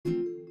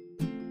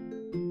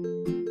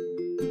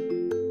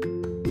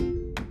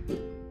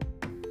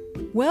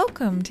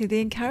Welcome to the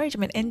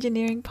Encouragement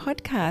Engineering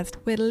Podcast,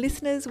 where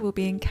listeners will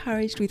be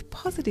encouraged with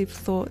positive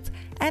thoughts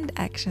and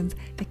actions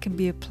that can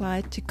be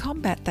applied to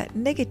combat that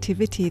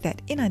negativity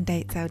that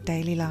inundates our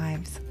daily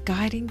lives,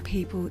 guiding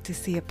people to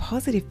see a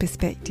positive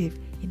perspective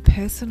in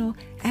personal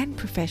and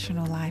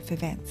professional life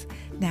events.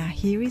 Now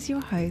here is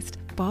your host,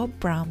 Bob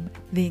Brum,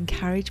 the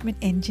Encouragement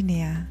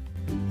Engineer.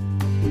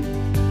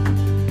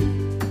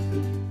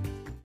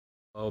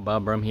 Hello,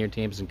 Bob Brum here,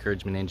 Tampa's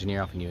Encouragement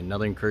Engineer, offering you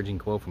another encouraging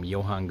quote from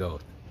Johann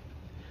Goethe.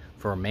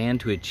 For a man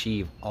to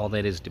achieve all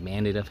that is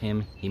demanded of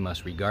him, he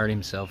must regard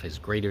himself as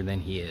greater than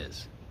he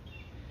is.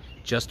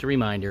 Just a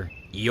reminder,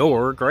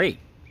 you're great.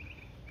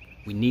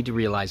 We need to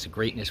realize the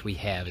greatness we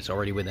have is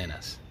already within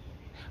us.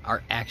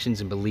 Our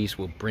actions and beliefs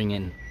will bring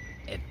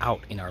it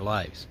out in our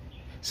lives.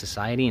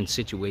 Society and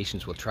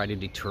situations will try to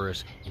deter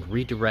us and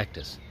redirect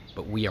us,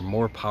 but we are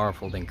more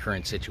powerful than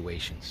current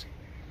situations.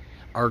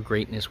 Our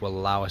greatness will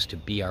allow us to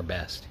be our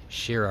best,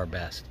 share our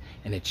best,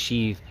 and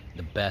achieve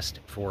the best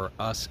for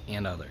us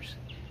and others.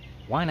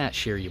 Why not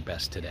share your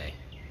best today?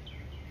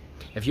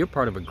 If you're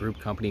part of a group,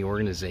 company,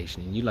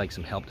 organization, and you'd like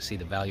some help to see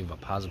the value of a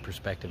positive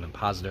perspective and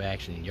positive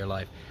action in your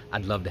life,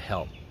 I'd love to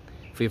help.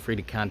 Feel free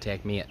to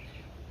contact me at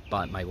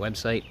my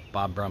website,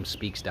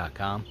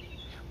 bobbrumspeaks.com.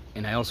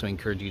 And I also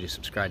encourage you to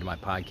subscribe to my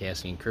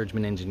podcast, the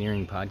Encouragement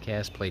Engineering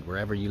Podcast, played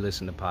wherever you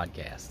listen to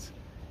podcasts.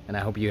 And I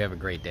hope you have a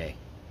great day.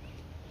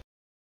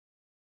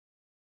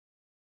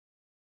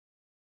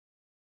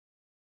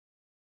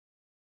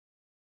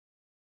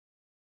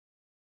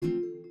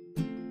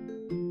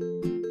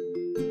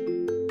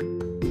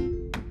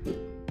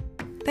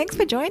 Thanks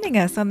for joining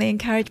us on the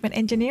Encouragement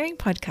Engineering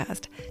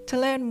Podcast. To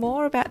learn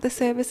more about the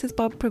services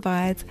Bob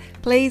provides,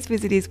 please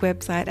visit his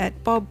website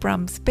at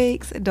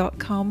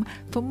bobbrumspeaks.com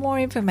for more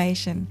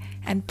information.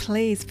 And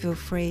please feel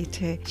free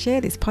to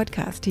share this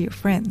podcast to your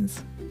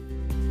friends.